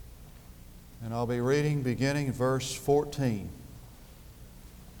And I'll be reading beginning at verse 14,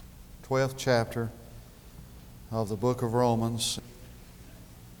 12th chapter of the book of Romans.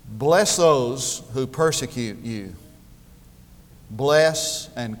 Bless those who persecute you. Bless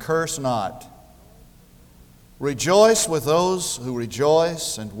and curse not. Rejoice with those who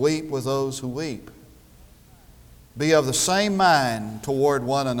rejoice, and weep with those who weep. Be of the same mind toward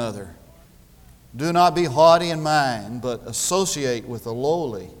one another. Do not be haughty in mind, but associate with the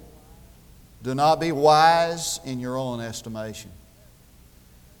lowly. Do not be wise in your own estimation.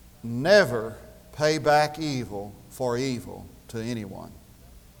 Never pay back evil for evil to anyone.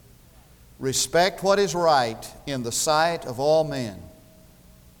 Respect what is right in the sight of all men,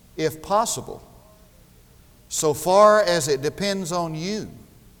 if possible. So far as it depends on you,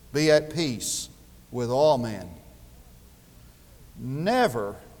 be at peace with all men.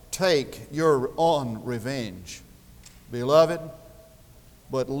 Never take your own revenge, beloved,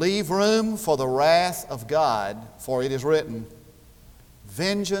 but leave room for the wrath of God, for it is written,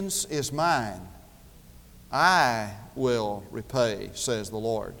 "Vengeance is mine, I will repay, says the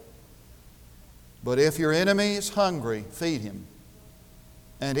Lord." But if your enemy is hungry, feed him.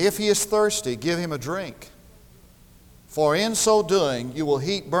 And if he is thirsty, give him a drink. For in so doing, you will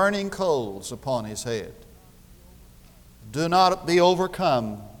heap burning coals upon his head. Do not be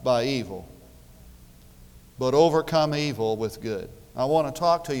overcome by evil, but overcome evil with good. I want to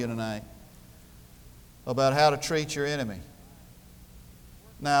talk to you tonight about how to treat your enemy.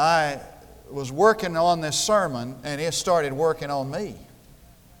 Now, I was working on this sermon, and it started working on me.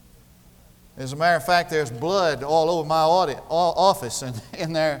 As a matter of fact, there's blood all over my office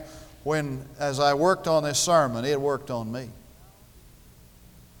in there as I worked on this sermon. It worked on me.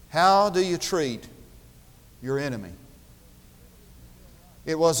 How do you treat your enemy?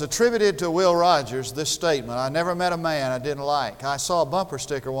 It was attributed to Will Rogers, this statement: "I never met a man I didn't like." I saw a bumper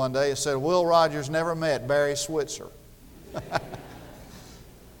sticker one day that said, "Will Rogers never met Barry Switzer."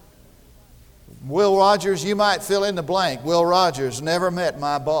 Will Rogers, you might fill in the blank. Will Rogers never met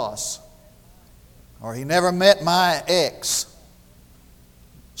my boss. Or he never met my ex-spouse.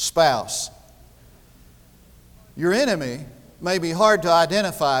 Your enemy may be hard to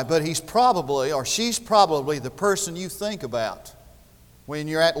identify, but he's probably, or she's probably, the person you think about when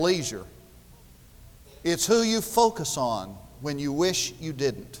you're at leisure. It's who you focus on when you wish you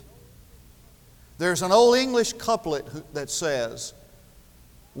didn't. There's an old English couplet that says,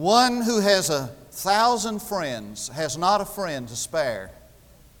 "One who has 1,000 friends has not a friend to spare.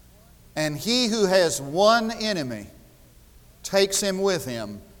 And he who has one enemy takes him with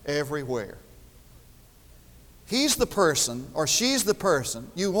him everywhere." He's the person, or she's the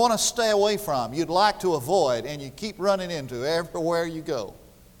person you want to stay away from, you'd like to avoid, and you keep running into everywhere you go.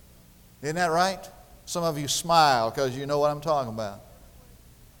 Isn't that right? Some of you smile because you know what I'm talking about.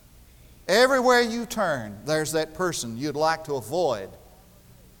 Everywhere you turn, there's that person you'd like to avoid.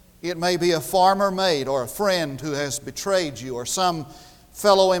 It may be a farmer mate or a friend who has betrayed you, or some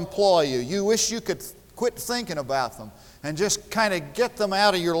fellow employee. You wish you could quit thinking about them and just kind of get them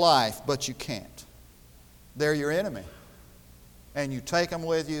out of your life, but you can't. They're your enemy, and you take them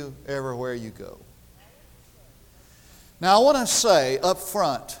with you everywhere you go. Now, I want to say up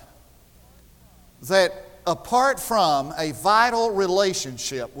front that apart from a vital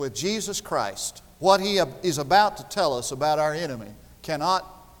relationship with Jesus Christ, what He is about to tell us about our enemy cannot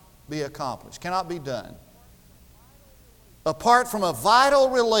be accomplished, cannot be done. Apart from a vital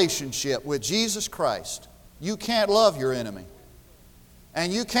relationship with Jesus Christ, you can't love your enemy.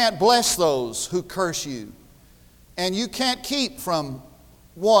 And you can't bless those who curse you. And you can't keep from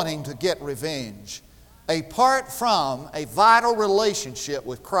wanting to get revenge. Apart from a vital relationship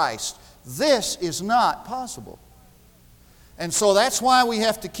with Christ, this is not possible. And so that's why we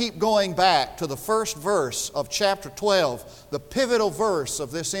have to keep going back to the first verse of chapter 12, the pivotal verse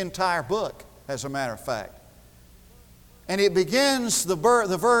of this entire book, as a matter of fact. And it begins,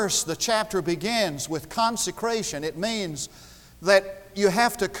 the chapter begins with consecration. It means that you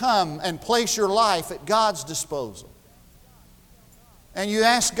have to come and place your life at God's disposal. And you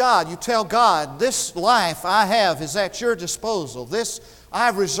ask God, you tell God, "This life I have is at your disposal.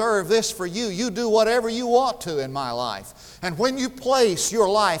 I've reserved this for you. You do whatever you want to in my life." And when you place your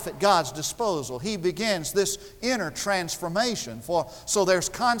life at God's disposal, He begins this inner transformation. So there's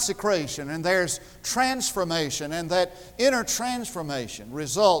consecration and there's transformation, and that inner transformation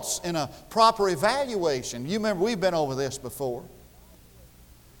results in a proper evaluation. You remember, we've been over this before.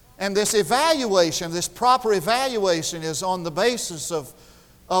 And this evaluation, this proper evaluation, is on the basis of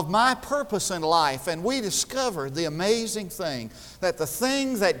my purpose in life. And we discovered the amazing thing, that the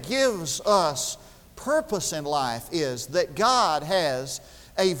thing that gives us purpose in life is that God has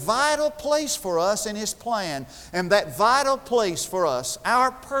a vital place for us in His plan. And that vital place for us,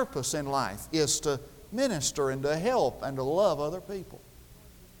 our purpose in life, is to minister and to help and to love other people.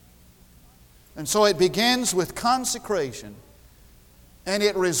 And so it begins with consecration, and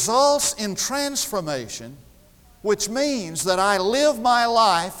it results in transformation, which means that I live my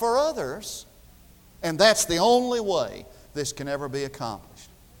life for others, and that's the only way this can ever be accomplished.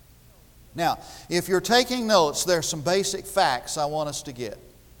 Now, if you're taking notes, there are some basic facts I want us to get.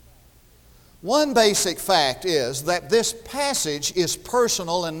 One basic fact is that this passage is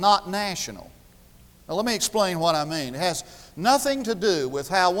personal and not national. Now, let me explain what I mean. It has nothing to do with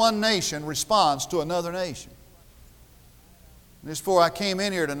how one nation responds to another nation. Just before I came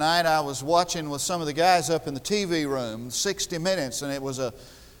in here tonight, I was watching with some of the guys up in the TV room, 60 Minutes, and they were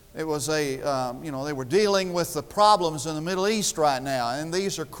dealing with the problems in the Middle East right now, and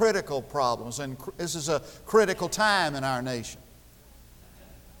these are critical problems, and this is a critical time in our nation.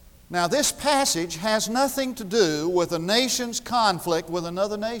 Now, this passage has nothing to do with a nation's conflict with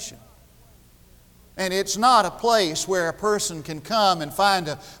another nation. And it's not a place where a person can come and find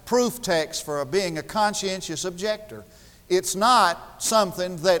a proof text for being a conscientious objector. It's not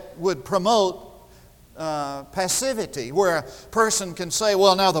something that would promote passivity, where a person can say,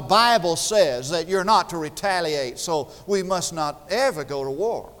 well, now the Bible says that you're not to retaliate, so we must not ever go to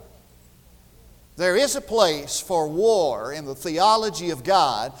war. There is a place for war in the theology of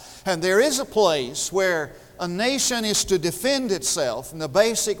God, and there is a place where a nation is to defend itself in the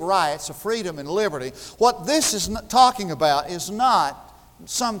basic rights of freedom and liberty. What this is talking about is not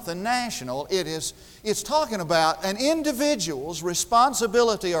something national. It's talking about an individual's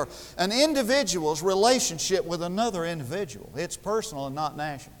responsibility or an individual's relationship with another individual. It's personal and not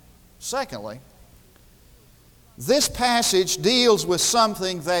national. Secondly, this passage deals with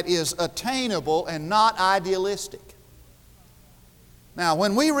something that is attainable and not idealistic. Now,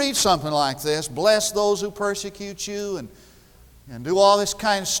 when we read something like this, bless those who persecute you and do all this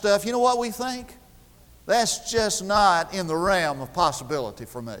kind of stuff, you know what we think? That's just not in the realm of possibility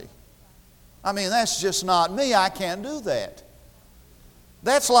for me. I mean, that's just not me. I can't do that.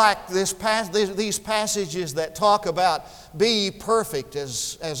 That's like these passages that talk about be ye perfect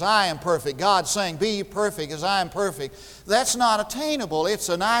as I am perfect. God saying, be ye perfect as I am perfect. That's not attainable. It's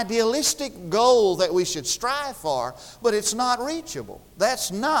an idealistic goal that we should strive for, but it's not reachable.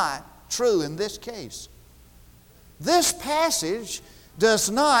 That's not true in this case. This passage does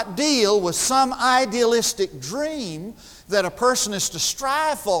not deal with some idealistic dream that a person is to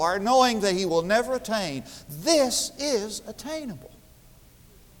strive for, knowing that he will never attain. This is attainable.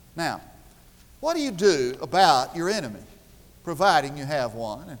 Now, what do you do about your enemy, providing you have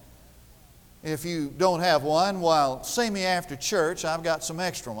one? And if you don't have one, well, see me after church. I've got some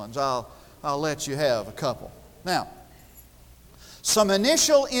extra ones. I'll let you have a couple. Now, some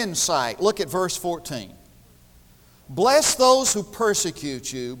initial insight. Look at verse 14. Bless those who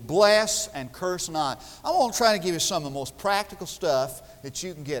persecute you, bless and curse not. I want to try to give you some of the most practical stuff that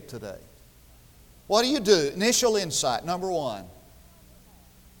you can get today. What do? Initial insight, number one.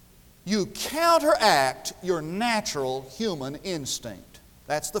 You counteract your natural human instinct.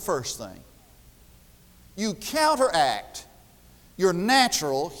 That's the first thing. You counteract your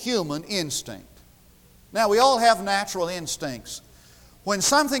natural human instinct. Now, we all have natural instincts. When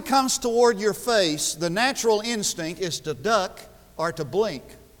something comes toward your face, the natural instinct is to duck or to blink.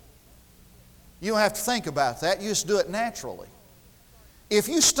 You don't have to think about that. You just do it naturally. If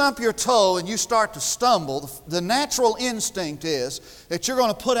you stump your toe and you start to stumble, the natural instinct is that you're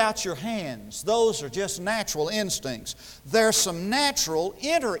going to put out your hands. Those are just natural instincts. There's some natural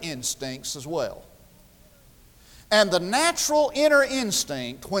inner instincts as well. And the natural inner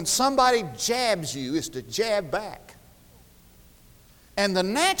instinct when somebody jabs you is to jab back. And the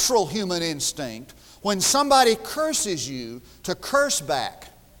natural human instinct when somebody curses you to curse back.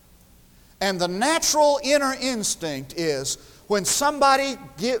 And the natural inner instinct is when somebody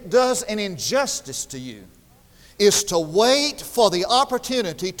does an injustice to you, is to wait for the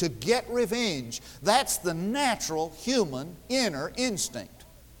opportunity to get revenge. That's the natural human inner instinct.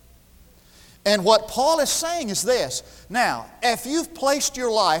 And what Paul is saying is this. Now, if you've placed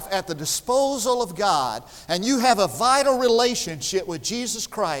your life at the disposal of God and you have a vital relationship with Jesus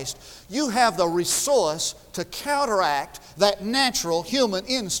Christ, you have the resource to counteract that natural human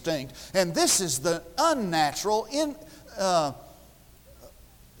instinct. And this is the unnatural,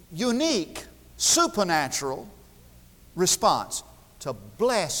 unique, supernatural response: to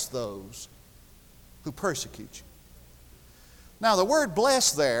bless those who persecute you. Now, the word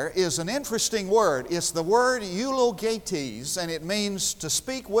bless there is an interesting word. It's the word eulogetes, and it means to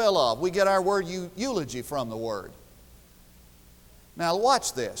speak well of. We get our word eulogy from the word. Now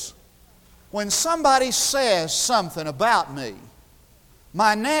watch this. When somebody says something about me,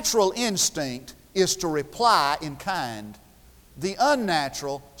 my natural instinct is to reply in kind. The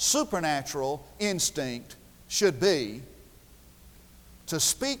unnatural, supernatural instinct should be to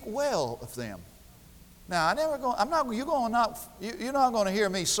speak well of them. Now, you're not going to hear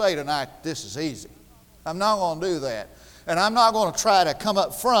me say tonight, this is easy. I'm not going to do that. And I'm not going to try to come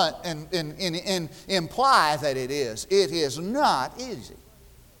up front and imply that it is. It is not easy.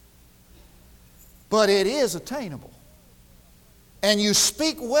 But it is attainable. And you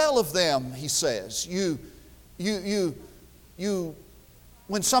speak well of them, he says.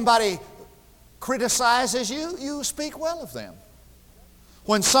 When somebody criticizes you, you speak well of them.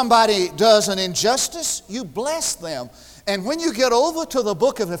 When somebody does an injustice, you bless them. And when you get over to the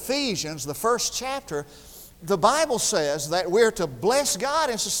book of Ephesians, the first chapter, the Bible says that we're to bless God.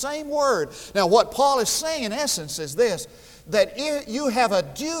 It's the same word. Now, what Paul is saying in essence is this, that you have a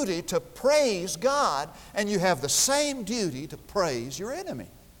duty to praise God, and you have the same duty to praise your enemy,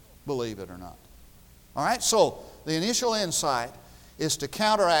 believe it or not. All right, so the initial insight is to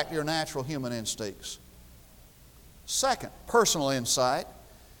counteract your natural human instincts. Second, personal insight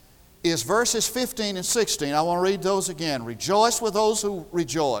is verses 15 and 16. I want to read those again. Rejoice with those who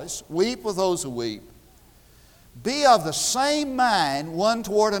rejoice. Weep with those who weep. Be of the same mind one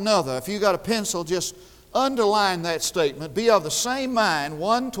toward another. If you got a pencil, just underline that statement. Be of the same mind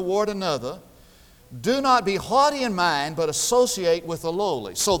one toward another. Do not be haughty in mind, but associate with the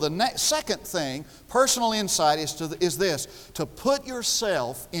lowly. So the second thing, personal insight, is this: to put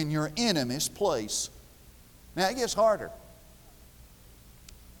yourself in your enemy's place. Now it gets harder.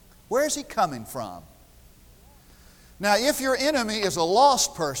 Where is he coming from? Now, if your enemy is a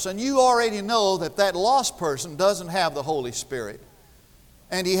lost person, you already know that that lost person doesn't have the Holy Spirit.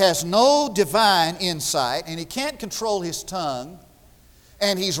 And he has no divine insight, and he can't control his tongue,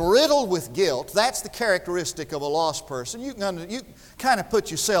 and he's riddled with guilt. That's the characteristic of a lost person. You kind of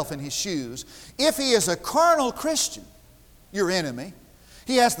put yourself in his shoes. If he is a carnal Christian, your enemy,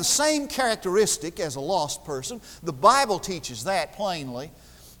 he has the same characteristic as a lost person. The Bible teaches that plainly.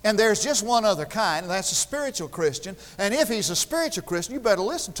 And there's just one other kind, and that's a spiritual Christian. And if he's a spiritual Christian, you better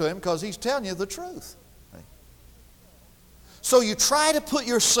listen to him because he's telling you the truth. So you try to put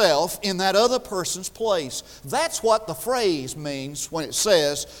yourself in that other person's place. That's what the phrase means when it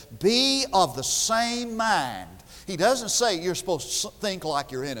says, be of the same mind. He doesn't say you're supposed to think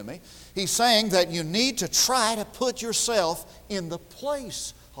like your enemy. He's saying that you need to try to put yourself in the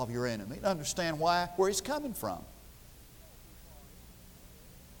place of your enemy to understand where he's coming from.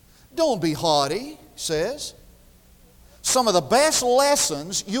 Don't be haughty, he says. Some of the best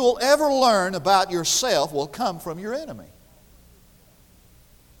lessons you'll ever learn about yourself will come from your enemy.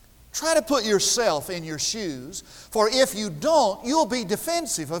 Try to put yourself in your shoes, for if you don't, you'll be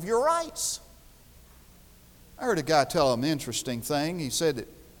defensive of your rights. I heard a guy tell an interesting thing. He said that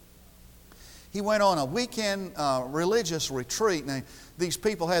he went on a weekend religious retreat, and these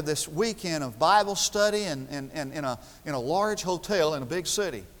people had this weekend of Bible study and in a large hotel in a big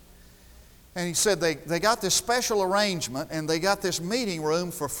city. And he said they got this special arrangement, and they got this meeting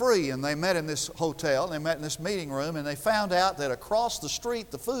room for free, and they met in this hotel, and they met in this meeting room, and they found out that across the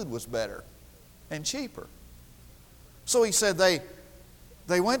street the food was better and cheaper. So he said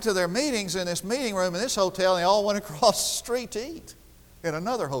they went to their meetings in this meeting room in this hotel, and they all went across the street to eat in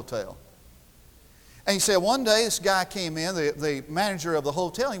another hotel. And he said one day this guy came in, the manager of the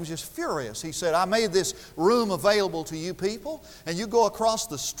hotel, he was just furious. He said, I made this room available to you people, and you go across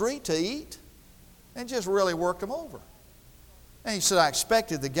the street to eat? And just really worked them over. And he said, I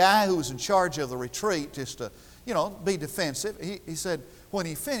expected the guy who was in charge of the retreat just to, be defensive. He said, when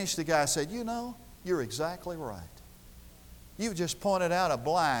he finished, the guy said, you're exactly right. You just pointed out a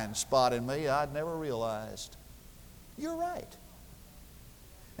blind spot in me I'd never realized. You're right.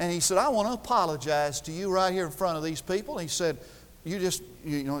 And he said, I want to apologize to you right here in front of these people. And he said, you just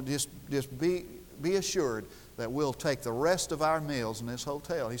be assured that we'll take the rest of our meals in this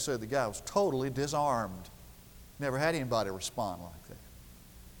hotel. He said the guy was totally disarmed. Never had anybody respond like that.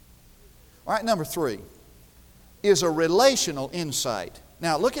 All right, number 3 is a relational insight.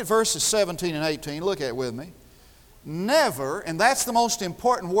 Now look at verses 17 and 18. Look at it with me. Never, and that's the most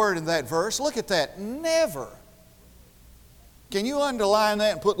important word in that verse. Look at that, never. Can you underline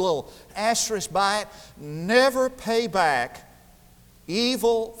that and put a little asterisk by it? Never pay back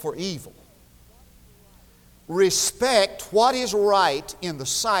evil for evil. Respect what is right in the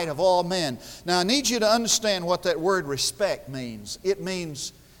sight of all men. Now I need you to understand what that word respect means. It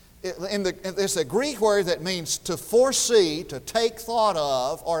means, it's a Greek word that means to foresee, to take thought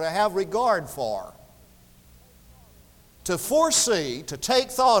of, or to have regard for. to foresee, to take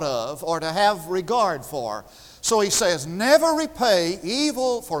thought of, or to have regard for. So he says, never repay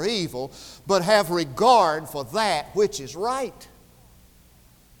evil for evil, but have regard for that which is right.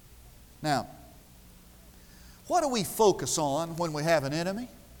 Now, what do we focus on when we have an enemy?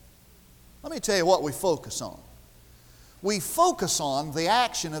 Let me tell you what we focus on. We focus on the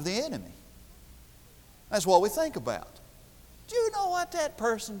action of the enemy. That's what we think about. Do you know what that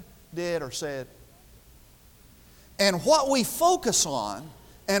person did or said? And what we focus on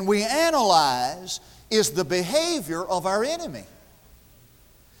and we analyze is the behavior of our enemy.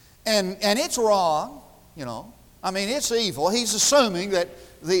 And it's wrong, you know. I mean, it's evil. He's assuming that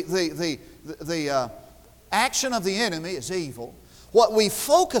the action of the enemy is evil. What we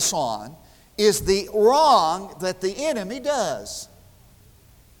focus on is the wrong that the enemy does.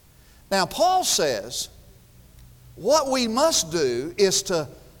 Now, Paul says what we must do is to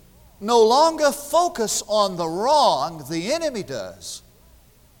no longer focus on the wrong the enemy does,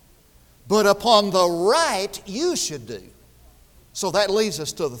 but upon the right you should do. So that leads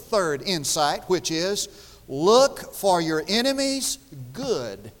us to the third insight, which is look for your enemy's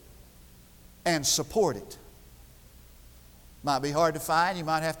good and support it. Might be hard to find. You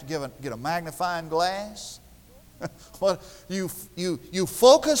might have to get a magnifying glass. But you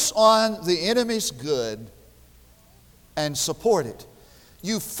focus on the enemy's good and support it.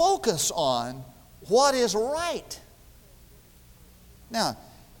 You focus on what is right. Now,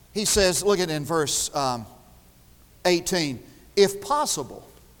 he says, look at it in verse 18. If possible,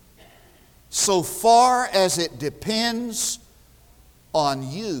 so far as it depends on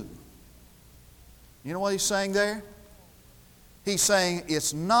you. You know what he's saying there? He's saying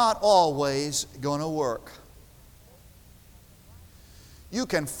it's not always going to work. You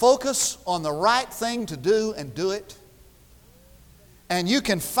can focus on the right thing to do and do it. And you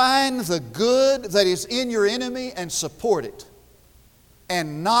can find the good that is in your enemy and support it.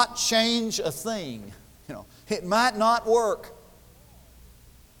 And not change a thing. You know, it might not work.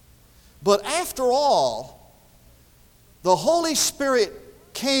 But after all, the Holy Spirit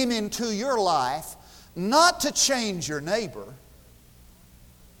came into your life not to change your neighbor.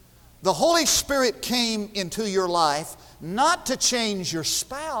 The Holy Spirit came into your life not to change your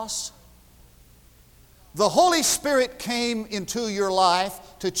spouse. The Holy Spirit came into your life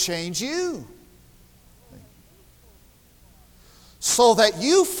to change you. So that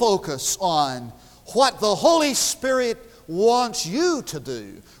you focus on what the Holy Spirit wants you to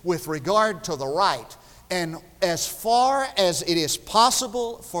do with regard to the right, and as far as it is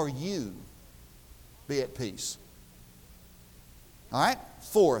possible for you, be at peace. All right?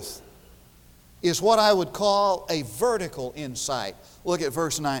 Fourth is what I would call a vertical insight. Look at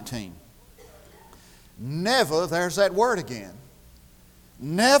verse 19. Never, there's that word again,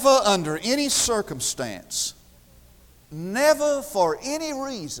 never under any circumstance, never for any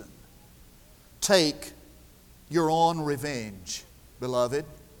reason, take your own revenge, beloved,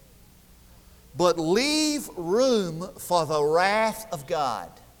 but leave room for the wrath of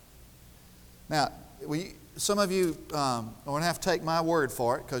God. Now, some of you are going to have to take my word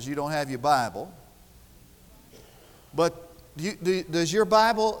for it because you don't have your Bible. But does your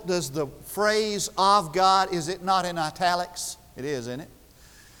Bible, does the phrase of God, is it not in italics? It is, isn't it?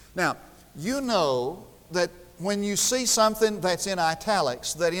 Now, you know that when you see something that's in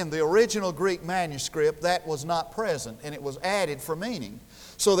italics, that in the original Greek manuscript that was not present and it was added for meaning.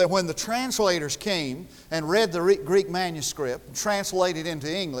 So that when the translators came and read the Greek manuscript and translated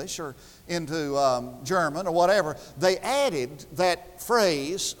into English or into German or whatever, they added that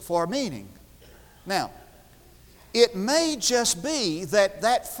phrase for meaning. Now, it may just be that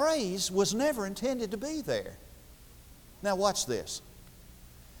that phrase was never intended to be there. Now watch this.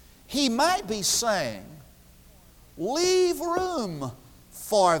 He might be saying, leave room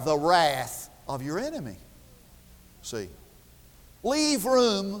for the wrath of your enemy. See? Leave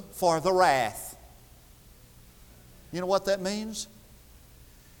room for the wrath. You know what that means?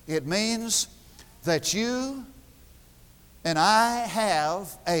 It means that you and I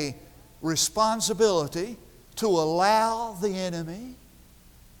have a responsibility to allow the enemy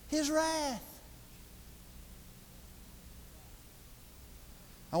his wrath.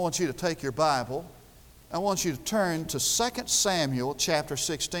 I want you to take your Bible. I want you to turn to 2 Samuel chapter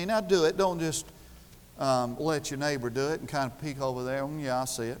 16. Now do it. Don't just let your neighbor do it and kind of peek over there. Yeah, I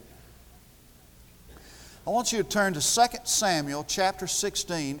see it. I want you to turn to 2 Samuel chapter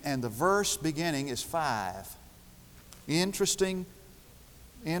 16, and the verse beginning is 5. Interesting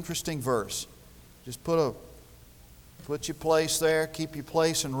verse. Just put your place there, keep your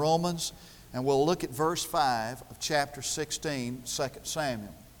place in Romans, and we'll look at verse 5 of chapter 16, 2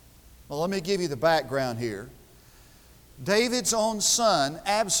 Samuel. Well, let me give you the background here. David's own son,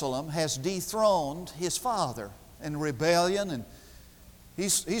 Absalom, has dethroned his father in rebellion, and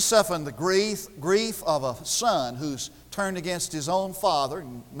he's suffering the grief of a son who's turned against his own father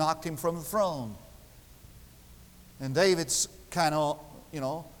and knocked him from the throne. And David's kind of,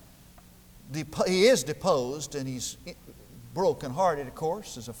 he is deposed, and he's brokenhearted, of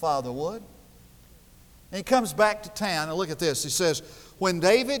course, as a father would. And he comes back to town, and look at this. He says, when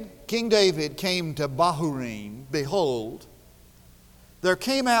King David came to Bahurim, behold, there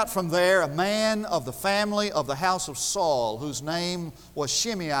came out from there a man of the family of the house of Saul, whose name was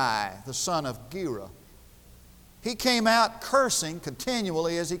Shimei, the son of Gera. He came out cursing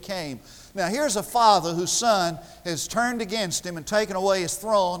continually as he came. Now here's a father whose son has turned against him and taken away his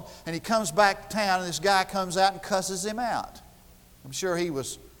throne, and he comes back to town, and this guy comes out and cusses him out. I'm sure he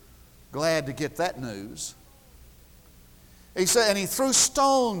was glad to get that news. He said, and he threw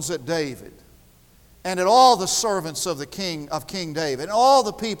stones at David and at all the servants of King David, and all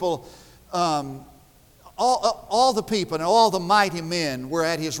the people, all the people and all the mighty men were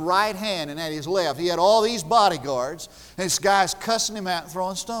at his right hand and at his left. He had all these bodyguards, and this guy's cussing him out and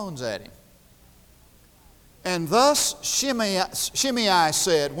throwing stones at him. And thus Shimei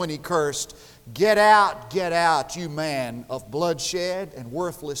said when he cursed, get out, you man of bloodshed and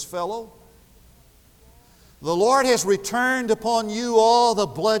worthless fellow. The Lord has returned upon you all the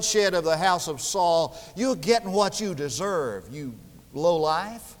bloodshed of the house of Saul. You're getting what you deserve, you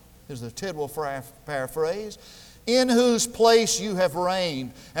lowlife, is the Tidwell paraphrase, in whose place you have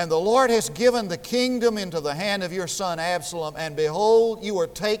reigned. And the Lord has given the kingdom into the hand of your son Absalom. And behold, you are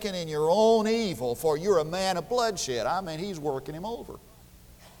taken in your own evil, for you're a man of bloodshed. I mean, he's working him over.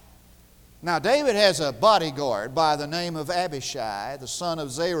 Now, David has a bodyguard by the name of Abishai, the son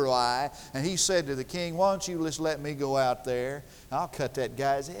of Zeruiah, and he said to the king, why don't you just let me go out there? I'll cut that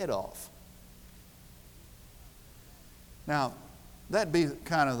guy's head off. Now, that'd be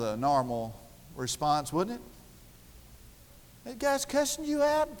kind of the normal response, wouldn't it? That guy's cussing you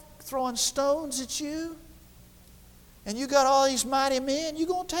out, throwing stones at you, and you got all these mighty men, you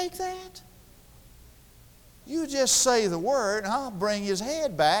going to take that? You just say the word, and I'll bring his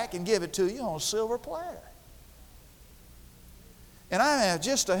head back and give it to you on a silver platter. And I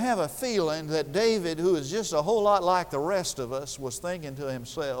have a feeling that David, who is just a whole lot like the rest of us, was thinking to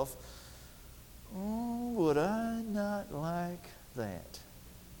himself, would I not like that?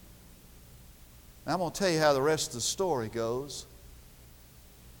 Now, I'm going to tell you how the rest of the story goes.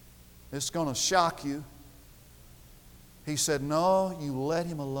 It's going to shock you. He said, no, you let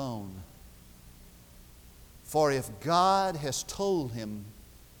him alone. For if God has told him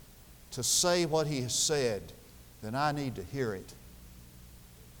to say what he has said, then I need to hear it.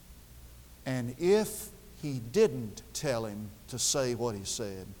 And if he didn't tell him to say what he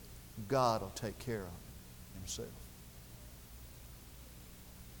said, God will take care of it himself.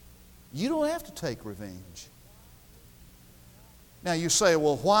 You don't have to take revenge. Now you say,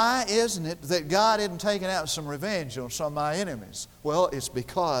 well, why isn't it that God isn't taking out some revenge on some of my enemies? Well, it's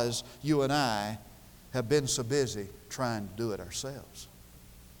because you and I have been so busy trying to do it ourselves.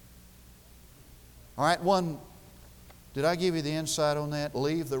 All right, did I give you the insight on that?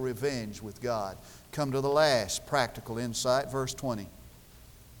 Leave the revenge with God. Come to the last practical insight, verse 20.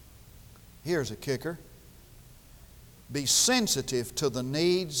 Here's a kicker. Be sensitive to the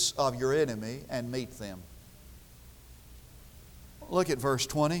needs of your enemy and meet them. Look at verse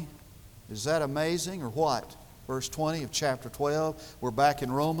 20. Is that amazing or what? Verse 20 of chapter 12. We're back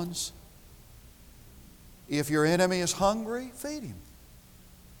in Romans. If your enemy is hungry, feed him.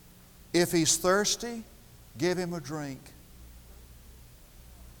 If he's thirsty, give him a drink.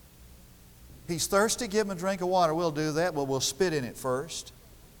 He's thirsty, give him a drink of water. We'll do that, but we'll spit in it first.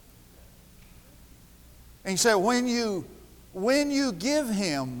 And you say, when you give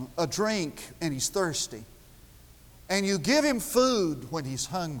him a drink and he's thirsty, and you give him food when he's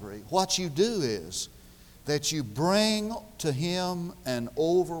hungry, what you do is that you bring to him an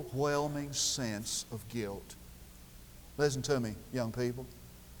overwhelming sense of guilt. Listen to me, young people.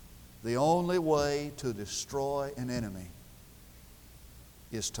 The only way to destroy an enemy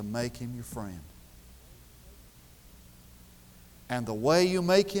is to make him your friend. And the way you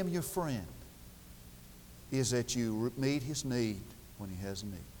make him your friend is that you meet his need when he has a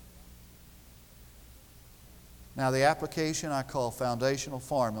need. Now the application I call foundational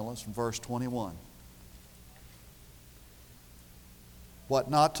formulas from verse 21. What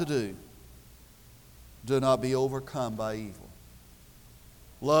not to do. Do not be overcome by evil.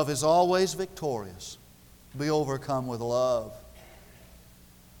 Love is always victorious. Be overcome with love.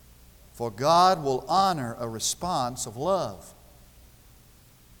 For God will honor a response of love.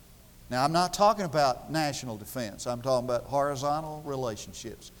 Now, I'm not talking about national defense. I'm talking about horizontal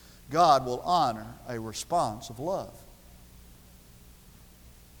relationships. God will honor a response of love.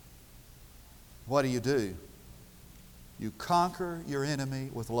 What do? You conquer your enemy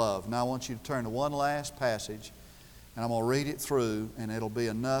with love. Now I want you to turn to one last passage, and I'm going to read it through, and it'll be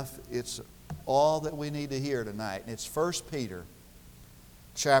enough. It's all that we need to hear tonight. It's 1 Peter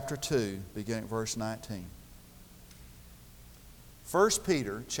chapter 2, beginning at verse 19. 1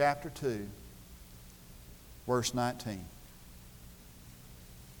 Peter chapter 2, verse 19.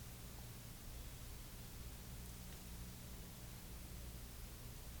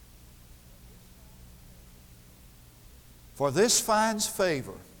 For this finds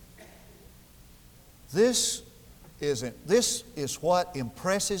favor. This is what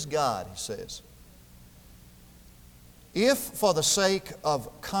impresses God, he says. If for the sake of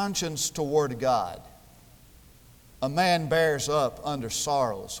conscience toward God, a man bears up under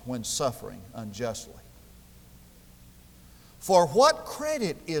sorrows when suffering unjustly. For what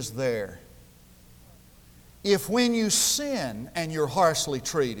credit is there if when you sin and you're harshly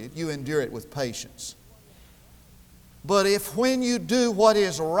treated, you endure it with patience? But if when you do what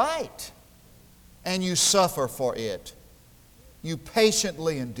is right and you suffer for it, you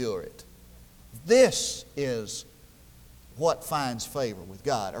patiently endure it. This is what finds favor with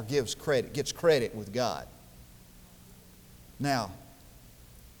God, or gets credit with God. Now,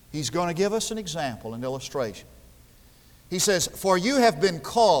 he's going to give us an example, an illustration. He says, for you have been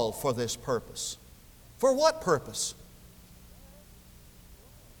called for this purpose. For what purpose?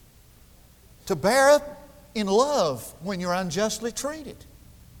 To bear up in love when you're unjustly treated.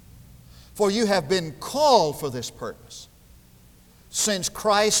 For you have been called for this purpose, since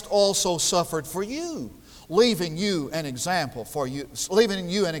Christ also suffered for you, leaving you an example for you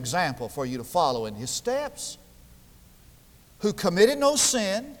to follow in His steps, who committed no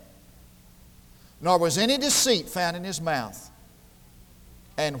sin, nor was any deceit found in His mouth.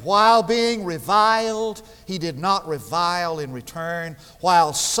 And while being reviled, He did not revile in return.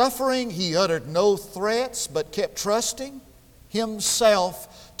 While suffering, He uttered no threats, but kept trusting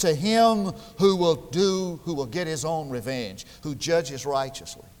Himself to Him who will get His own revenge, who judges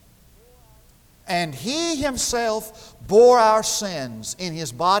righteously. And He Himself bore our sins in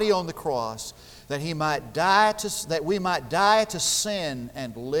His body on the cross, that we might die to sin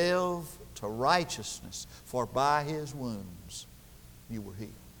and live to righteousness. For by His wounds you were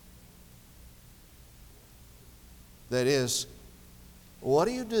healed. That is, what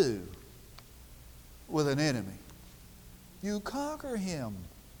do you do with an enemy? You conquer him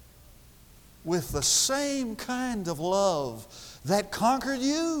with the same kind of love that conquered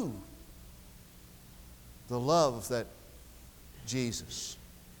you. The love that Jesus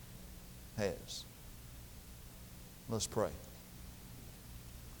has. Let's pray.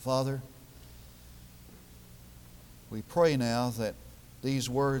 Father, we pray now that these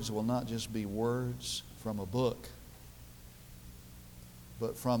words will not just be words from a book,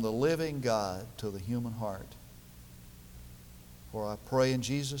 but from the living God to the human heart. For I pray in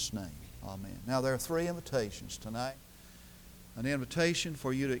Jesus' name. Amen. Now there are 3 invitations tonight. An invitation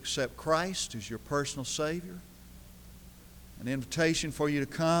for you to accept Christ as your personal Savior. An invitation for you to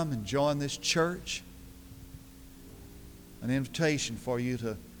come and join this church. An invitation for you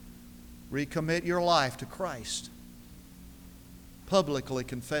to recommit your life to Christ. Publicly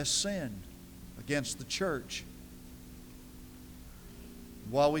confess sin against the church.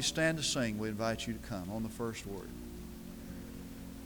 While we stand to sing, we invite you to come on the first word.